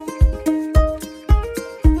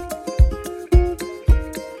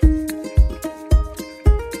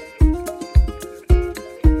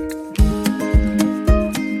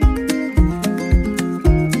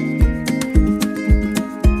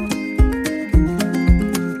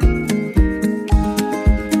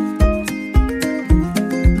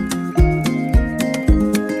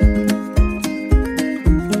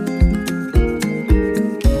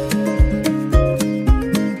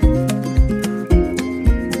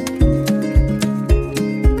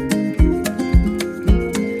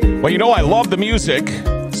Well, you know, I love the music,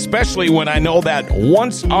 especially when I know that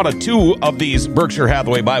once out of two of these Berkshire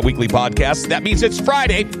Hathaway bi-weekly podcasts, that means it's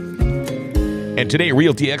Friday. And today,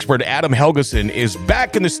 realty expert Adam Helgeson is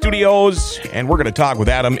back in the studios, and we're going to talk with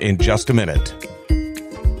Adam in just a minute.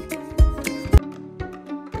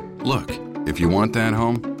 Look, if you want that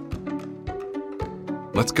home,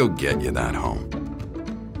 let's go get you that home.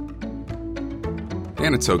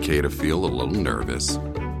 And it's okay to feel a little nervous.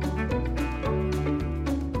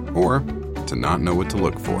 Or to not know what to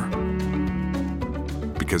look for.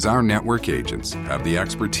 Because our network agents have the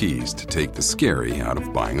expertise to take the scary out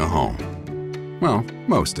of buying a home. Well,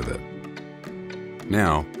 most of it.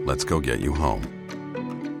 Now, let's go get you home.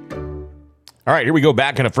 All right, here we go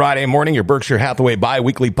back on a Friday morning, your Berkshire Hathaway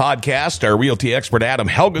bi-weekly podcast. Our realty expert, Adam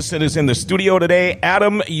Helgeson, is in the studio today.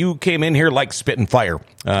 Adam, you came in here like spitting fire.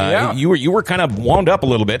 Yeah. You were kind of wound up a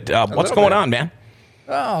little bit. What's going on, man?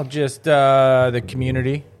 Oh, just the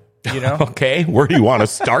community, you know? Okay, where do you want to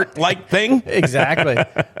start like thing? Exactly.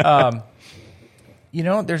 You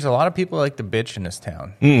know, there's a lot of people like to bitch in this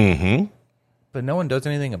town. Mm-hmm. But no one does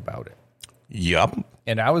anything about it. Yep.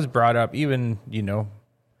 And I was brought up even, you know,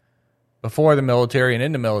 before the military and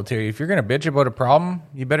in the military, if you're going to bitch about a problem,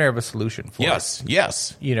 you better have a solution for it.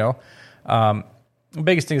 Yes. You know, the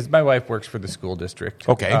biggest thing is my wife works for the school district.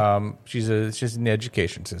 Okay. She's in the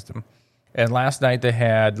education system. And last night they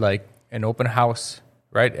had like an open house,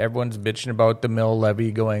 right? Everyone's bitching about the mill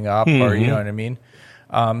levy going up or, you know what I mean?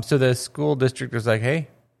 So the school district was like, hey,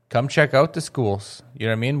 come check out the schools. You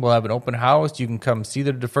know what I mean? We'll have an open house. You can come see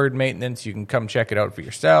the deferred maintenance. You can come check it out for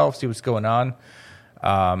yourself, see what's going on.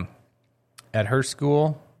 At her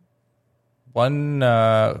school, one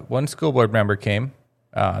school board member came,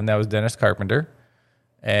 and that was Dennis Carpenter,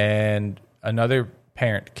 and another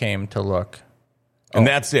parent came to look. And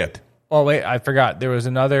that's it. Oh, wait, I forgot. There was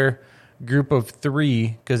another group of three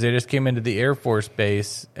because they just came into the Air Force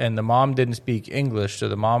Base, and the mom didn't speak English, so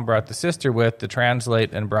the mom brought the sister with to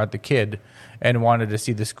translate and brought the kid and wanted to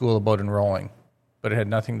see the school about enrolling. But it had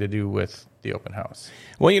nothing to do with the open house.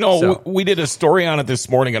 Well, you know, we did a story on it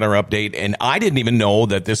this morning on our update, and I didn't even know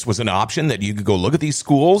that this was an option, that you could go look at these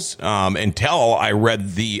schools until I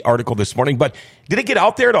read the article this morning. But did it get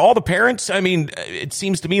out there to all the parents? I mean, it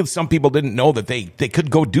seems to me some people didn't know that they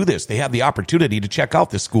could go do this. They have the opportunity to check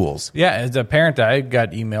out the schools. Yeah, as a parent, I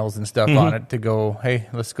got emails and stuff on it to go, hey,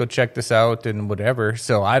 let's go check this out and whatever.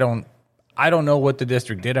 So I don't know what the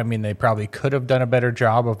district did. I mean, they probably could have done a better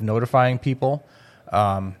job of notifying people.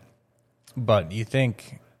 But you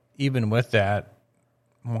think even with that,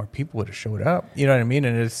 more people would have showed up. You know what I mean?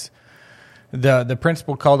 And it's the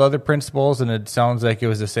principal called other principals, and it sounds like it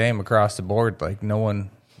was the same across the board. Like no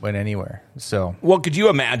one went anywhere. So, well, could you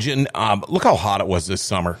imagine? Look how hot it was this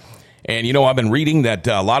summer. And, you know, I've been reading that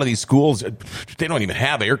a lot of these schools, they don't even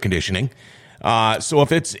have air conditioning. So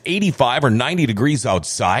if it's 85 or 90 degrees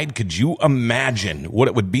outside, could you imagine what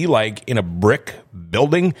it would be like in a brick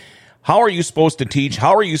building? How are you supposed to teach?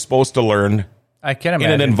 How are you supposed to learn? I can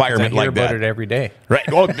imagine in an environment I hear like that. about it every day.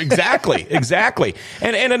 Right. Well, exactly.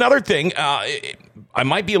 And another thing, I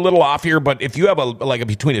might be a little off here, but if you have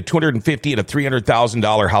between a $250,000 and a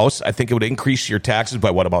 $300,000 house, I think it would increase your taxes by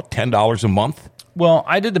about $10 a month. Well,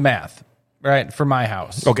 I did the math, right, for my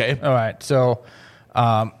house. Okay. All right. So,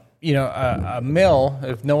 you know, a mill,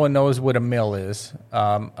 if no one knows what a mill is,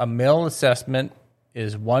 a mill assessment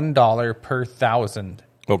is $1 per thousand.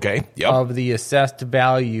 Okay. Yep. Of the assessed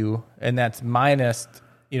value, and that's minus,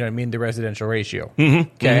 you know what I mean, the residential ratio. Mm-hmm.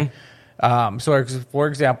 Okay. Mm-hmm. So, for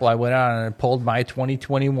example, I went on and pulled my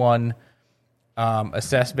 2021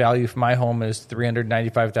 assessed value for my home is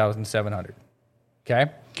 $395,700. Okay.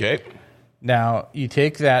 Okay. Now, you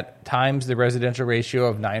take that times the residential ratio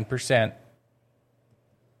of 9%.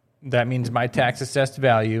 That means my tax assessed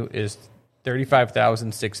value is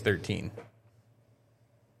 $35,613.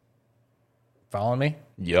 Following me?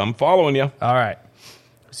 Yeah, I'm following you. All right.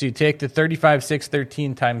 So you take the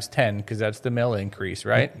 35,613 times 10 because that's the mill increase,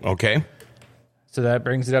 right? Okay. So that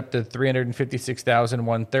brings it up to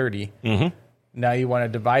 356,130. Mm-hmm. Now you want to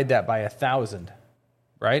divide that by 1,000,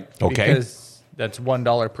 right? Okay. Because that's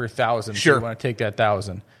 $1 per thousand. Sure. So you want to take that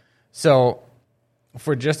 1,000. So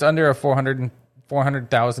for just under a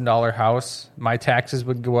 $400,000 house, my taxes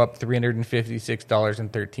would go up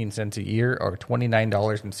 $356.13 a year, or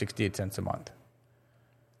 $29.68 a month.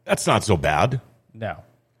 That's not so bad. No.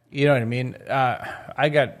 You know what I mean? I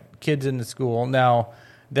got kids in the school. Now,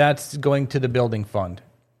 that's going to the building fund.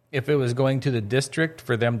 If it was going to the district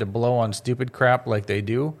for them to blow on stupid crap like they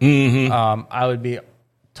do, I would be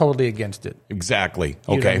totally against it. Exactly. You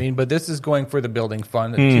know what I Okay. mean? But this is going for the building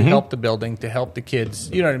fund to help the building, to help the kids.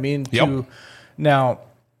 You know what I mean? Yep. Now,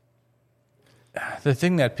 the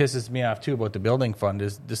thing that pisses me off too about the building fund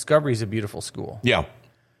is Discovery is a beautiful school. Yeah.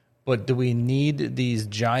 But do we need these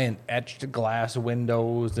giant etched glass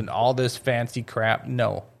windows and all this fancy crap?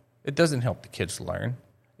 No. It doesn't help the kids learn.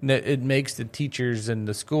 It makes the teachers and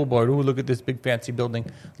the school board, oh, look at this big fancy building.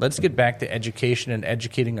 Let's get back to education and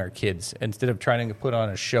educating our kids instead of trying to put on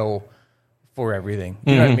a show for everything.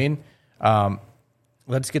 You know what I mean?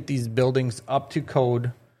 Let's get these buildings up to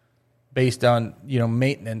code based on,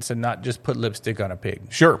 maintenance and not just put lipstick on a pig.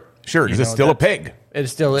 Sure. Because it's still a pig. It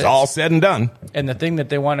still is. It's all said and done. And the thing that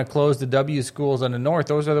they want to close the W schools on the north,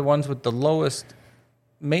 those are the ones with the lowest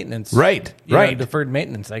maintenance. Right. Deferred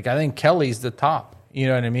maintenance. Like, I think Kelly's the top. You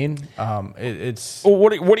know what I mean? It's. Well,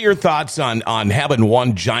 what are your thoughts on having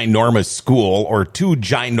one ginormous school or two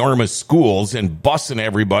ginormous schools and bussing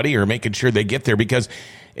everybody or making sure they get there? Because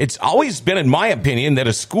it's always been, in my opinion, that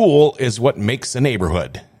a school is what makes a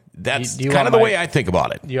neighborhood. That's kind of the way I think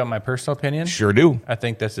about it. Do you want my personal opinion? Sure do. I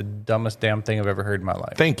think that's the dumbest damn thing I've ever heard in my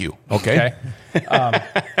life. Thank you. Okay.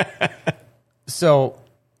 So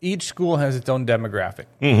each school has its own demographic.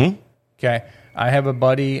 Mm-hmm. Okay. I have a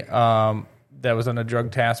buddy that was on a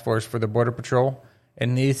drug task force for the Border Patrol,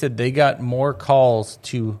 and he said they got more calls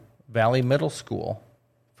to Valley Middle School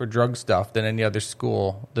for drug stuff than any other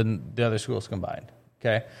school, than the other schools combined.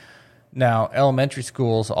 Okay. Now, elementary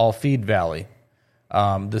schools all feed Valley.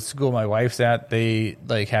 The school my wife's at, they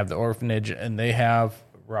have the orphanage, and they have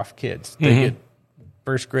rough kids. They get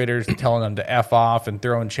first graders telling them to F off and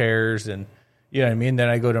throwing chairs, and you know what I mean. Then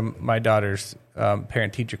I go to my daughter's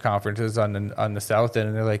parent teacher conferences on the south end,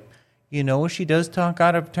 and they're like, she does talk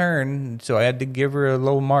out of turn, so I had to give her a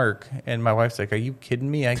low mark. And my wife's like, "Are you kidding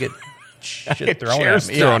me? I get shit thrown at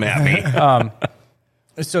me." Thrown at me.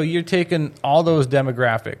 So you're taking all those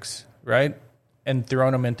demographics, right, and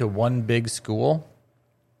throwing them into one big school.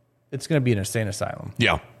 It's going to be an insane asylum.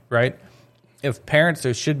 Yeah. Right? If parents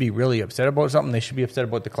should be really upset about something, they should be upset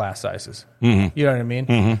about the class sizes. Mm-hmm. You know what I mean?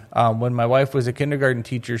 Mm-hmm. When my wife was a kindergarten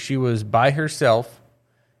teacher, she was by herself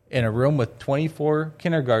in a room with 24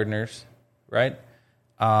 kindergartners, right?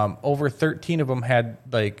 Over 13 of them had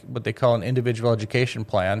what they call an individual education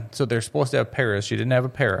plan. So they're supposed to have paras. She didn't have a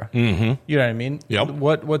para. Mm-hmm. You know what I mean? Yep.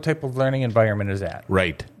 What type of learning environment is that?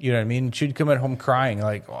 Right. You know what I mean? She'd come at home crying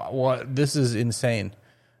like, "What? This is insane."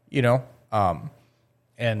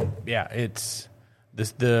 And yeah, it's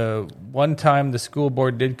this. The one time the school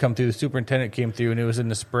board did come through, the superintendent came through, and it was in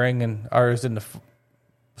the spring, and ours in the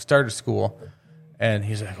start of school. And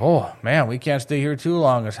he's like, "Oh man, we can't stay here too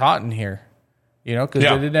long. It's hot in here, because they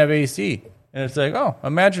didn't have AC." And it's like, oh,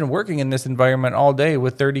 imagine working in this environment all day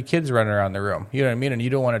with 30 kids running around the room. You know what I mean? And you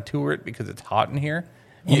don't want to tour it because it's hot in here.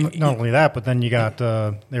 Well, not only that, but then you got,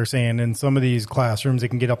 they're saying in some of these classrooms, they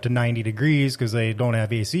can get up to 90 degrees because they don't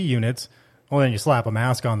have AC units. Well, then you slap a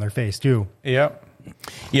mask on their face, too. Yep.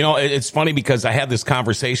 It's funny because I had this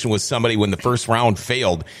conversation with somebody when the first round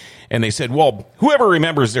failed, and they said, well, whoever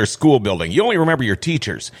remembers their school building, you only remember your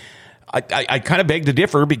teachers. I kind of beg to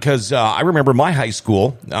differ because I remember my high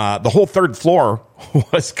school, the whole third floor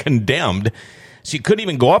was condemned. So you couldn't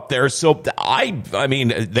even go up there. So I mean,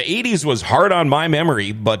 the 80s was hard on my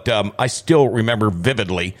memory, but I still remember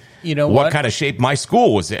vividly what kind of shape my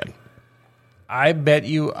school was in. I bet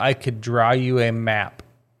you I could draw you a map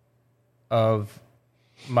of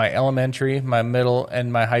my elementary, my middle,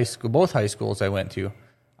 and my high school, both high schools I went to.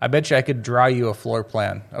 I bet you I could draw you a floor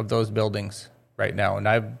plan of those buildings right now, and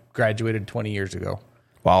I've graduated 20 years ago.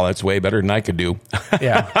 Wow, that's way better than I could do.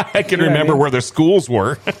 Yeah. I can remember where the schools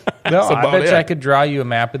were. No, I bet you I could draw you a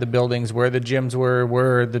map of the buildings, where the gyms were,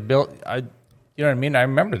 where the you know what I mean? I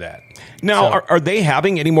remember that. Now, are they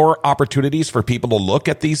having any more opportunities for people to look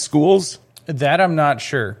at these schools? That I'm not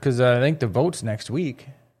sure, because I think the vote's next week.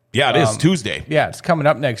 Yeah, it is Tuesday. Yeah, it's coming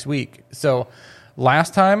up next week. So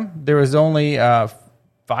last time, there was only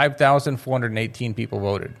 5,418 people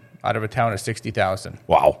voted out of a town of 60,000.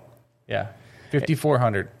 Wow. Yeah.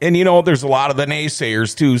 5,400. And, there's a lot of the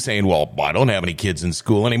naysayers, too, saying, well, I don't have any kids in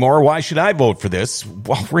school anymore. Why should I vote for this?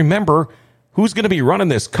 Well, remember, who's going to be running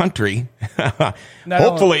this country,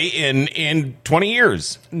 hopefully, in 20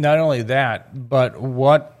 years? Not only that, but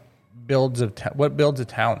what builds a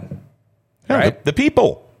town? Right? The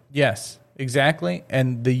people. Yes, exactly.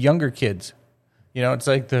 And the younger kids. It's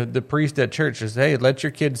like the priest at church says, hey, let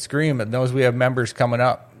your kids scream. It knows we have members coming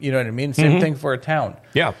up. You know what I mean? Same thing for a town.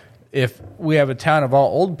 Yeah. If we have a town of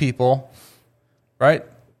all old people, right,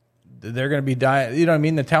 they're going to be dying. You know what I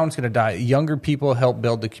mean? The town's going to die. Younger people help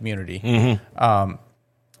build the community. Mm-hmm.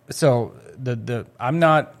 So I'm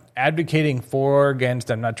not advocating for or against.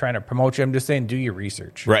 I'm not trying to promote you. I'm just saying do your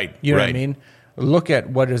research. Right. You know what I mean? look at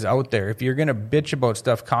what is out there. If you're going to bitch about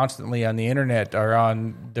stuff constantly on the internet or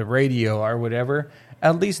on the radio or whatever,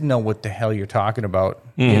 at least know what the hell you're talking about.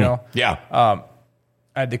 You know? Yeah. I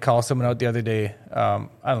had to call someone out the other day. I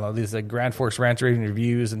don't know, these like Grand Forks Ranch Rating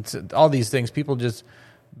Reviews and all these things. People just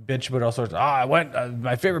bitch about all sorts. I went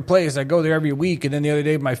my favorite place. I go there every week, and then the other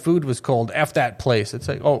day my food was cold. F that place. It's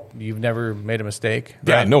like, oh, you've never made a mistake.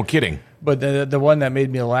 Yeah, Right? no kidding. But the one that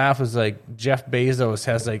made me laugh was like Jeff Bezos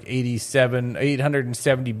has like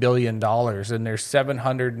 $870 billion, and there's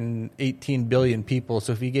 718 billion people.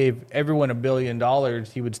 So if he gave everyone $1 billion,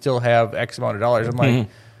 he would still have X amount of dollars. I'm like,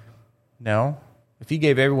 no. If he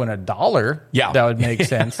gave everyone $1, Yeah. that would make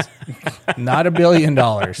sense. Not $1 billion.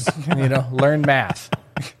 You know, learn math.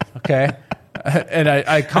 Okay. And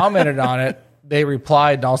I commented on it. They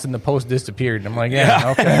replied, and all of a sudden the post disappeared. And I'm like,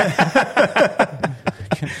 yeah. Okay.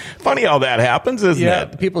 Funny how that happens, isn't Yeah,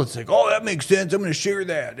 it? people it's like, oh, that makes sense. I'm going to share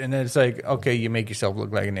that, and then it's like, okay, you make yourself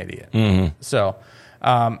look like an idiot. So,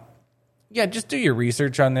 yeah, just do your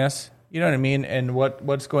research on this. You know what I mean, and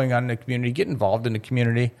what's going on in the community. Get involved in the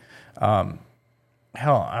community.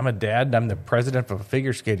 Hell, I'm a dad. I'm the president of a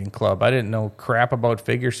figure skating club. I didn't know crap about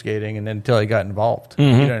figure skating, and then until I got involved. You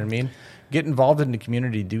know what I mean. Get involved in the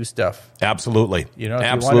community. Do stuff. Absolutely. You know, if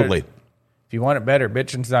absolutely. If you want it better,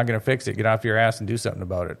 bitching's not going to fix it. Get off your ass and do something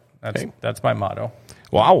about it. That's my motto.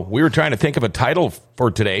 Wow, we were trying to think of a title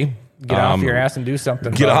for today. Get off your ass and do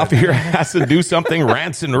something. Get about off it. your ass and do something.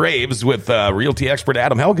 Rants and raves with realty expert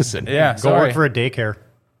Adam Helgeson. Yeah, Go work for a daycare.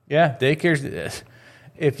 Yeah, daycare's.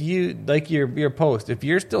 If you like your post, if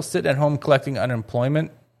you're still sitting at home collecting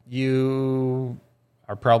unemployment, you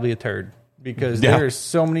are probably a turd because there's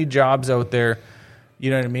so many jobs out there.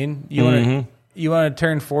 You know what I mean? You want to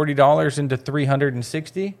turn $40 into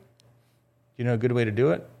 $360. You know a good way to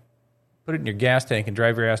do it? Put it in your gas tank and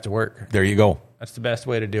drive your ass to work. There you go. That's the best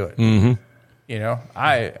way to do it. You know,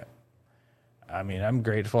 I mean, I'm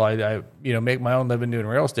grateful. I make my own living doing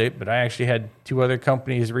real estate, but I actually had 2 other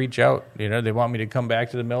companies reach out. You know, they want me to come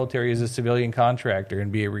back to the military as a civilian contractor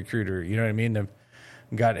and be a recruiter. You know what I mean? I've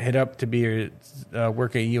got hit up to be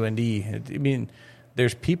work at UND. I mean,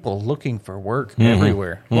 there's people looking for work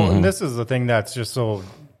everywhere. Well, and this is the thing that's just so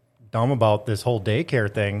dumb about this whole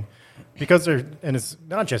daycare thing, because it's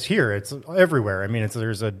not just here; it's everywhere. I mean,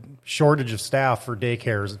 there's a shortage of staff for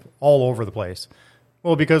daycares all over the place.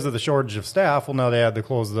 Well, because of the shortage of staff, now they had to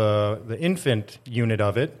close the infant unit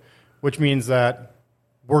of it, which means that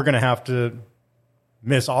we're going to have to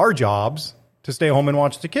miss our jobs to stay home and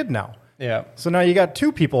watch the kid now. Yeah. So now you got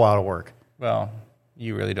 2 people out of work. Well,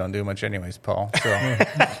 you really don't do much anyways, Paul. So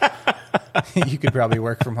you could probably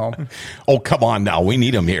work from home. Oh, come on now. We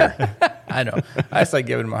need him here. I know. I just like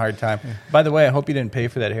giving him a hard time. By the way, I hope you didn't pay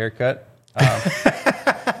for that haircut.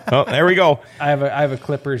 Oh, there we go. I have a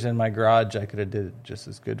clippers in my garage. I could have did it just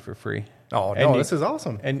as good for free. Oh, And no, this is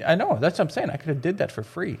awesome. And I know, that's what I'm saying. I could have did that for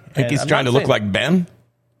free. I think he's trying to look like Ben.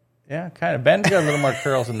 Yeah, kind of. Ben's got a little more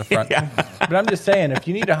curls in the front. But I'm just saying, if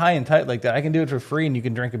you need a high and tight like that, I can do it for free, and you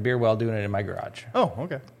can drink a beer while doing it in my garage. Oh,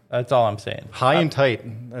 okay. That's all I'm saying. High and tight.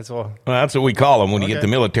 That's all. Well, that's what we call them when you get Okay.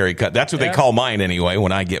 the military cut. That's what they Yeah. call mine anyway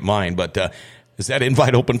when I get mine. But is that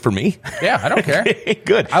invite open for me? Yeah, I don't care.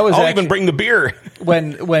 Good. I was I'll actually- even bring the beer.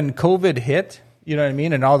 When COVID hit, you know what I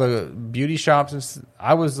mean, and all the beauty shops,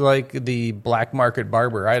 I was like the black market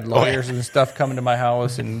barber. I had lawyers and stuff coming to my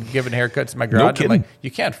house and giving haircuts in my garage. I'm kidding. like,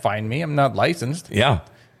 you can't find me. I'm not licensed. Yeah.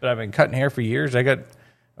 But I've been cutting hair for years. I got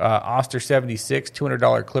Oster 76,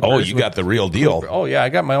 $200 clippers. Oh, you got the real deal. Oh, yeah. I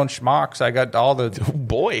got my own schmucks. I got all the... Oh,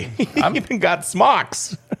 boy. You even got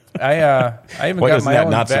smocks. I even Why got doesn't my that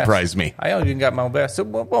own not vest. surprise me? I even got my own vest. So,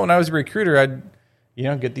 well, when I was a recruiter, I'd,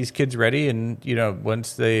 get these kids ready. And,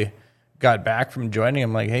 once they got back from joining,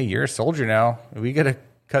 I'm like, hey, you're a soldier now. We got to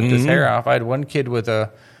cut this hair off. I had one kid with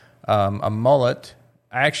a mullet.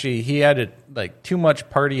 Actually, he had it like too much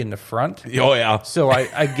party in the front. Oh, yeah. So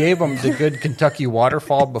I gave him the good Kentucky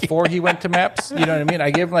waterfall before he went to MEPS. You know what I mean?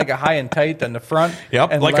 I gave him like a high and tight on the front. Yep,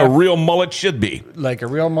 and like left, a real mullet should be. like a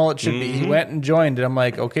real mullet should be. He went and joined, and I'm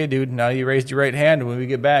like, okay, dude, now you raised your right hand. When we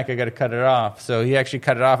get back, I got to cut it off. So he actually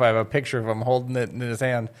cut it off. I have a picture of him holding it in his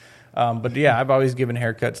hand. But yeah, I've always given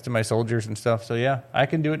haircuts to my soldiers and stuff. So yeah, I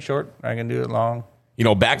can do it short. I can do it long.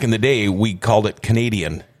 Back in the day, we called it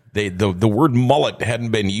Canadian. The word mullet hadn't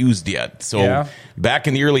been used yet. So Yeah. back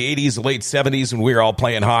in the early 80s, late 70s, when we were all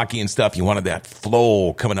playing hockey and stuff, you wanted that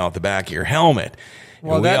flow coming out the back of your helmet.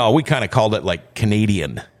 Well, And we kind of called it like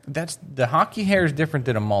Canadian. That's the hockey hair is different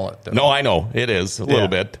than a mullet, though. No, I know. It is a little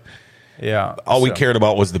bit. Yeah. All we so- cared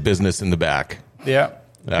about was the business in the back. Yeah.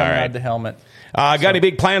 Coming right. out the helmet. Got any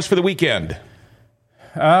big plans for the weekend?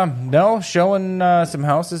 No, showing some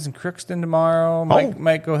houses in Crookston tomorrow.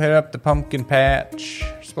 Might go hit up the pumpkin patch.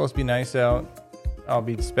 It's supposed to be nice out. I'll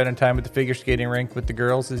be spending time at the figure skating rink with the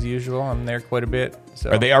girls as usual. I'm there quite a bit.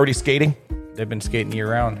 So Are they already skating? They've been skating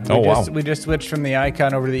year round. Wow. We just switched from the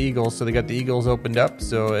Icon over to the Eagles, so they got the Eagles opened up.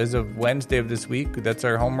 So as of Wednesday of this week, that's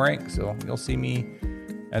our home rink. So you'll see me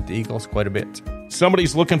at the Eagles quite a bit.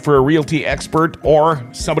 Somebody's looking for a realty expert or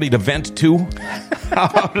somebody to vent to.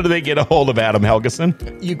 How do they get a hold of Adam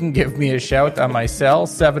Helgeson? You can give me a shout on my cell,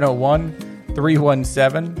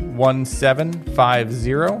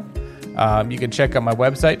 701-317-1750. You can check out my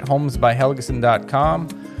website,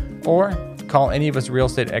 homesbyhelgeson.com, or call any of us real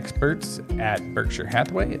estate experts at Berkshire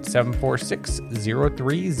Hathaway at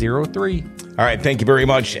 746-0303. All right, thank you very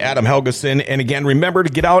much, Adam Helgeson. And again, remember to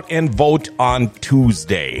get out and vote on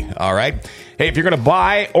Tuesday. All right. Hey, if you're going to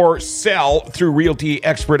buy or sell through realty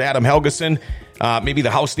expert Adam Helgeson, maybe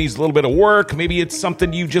the house needs a little bit of work. Maybe it's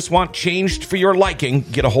something you just want changed for your liking.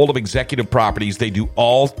 Get a hold of Executive Properties. They do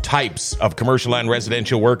all types of commercial and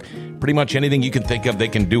residential work. Pretty much anything you can think of, they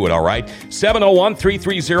can do it, all right?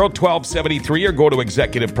 701-330-1273 or go to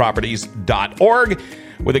executiveproperties.org.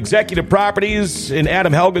 With Executive Properties and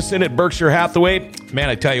Adam Helgeson at Berkshire Hathaway, man,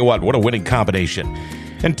 I tell you what a winning combination.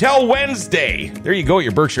 Until Wednesday, there you go,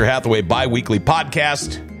 your Berkshire Hathaway bi-weekly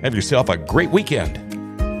podcast. Have yourself a great weekend.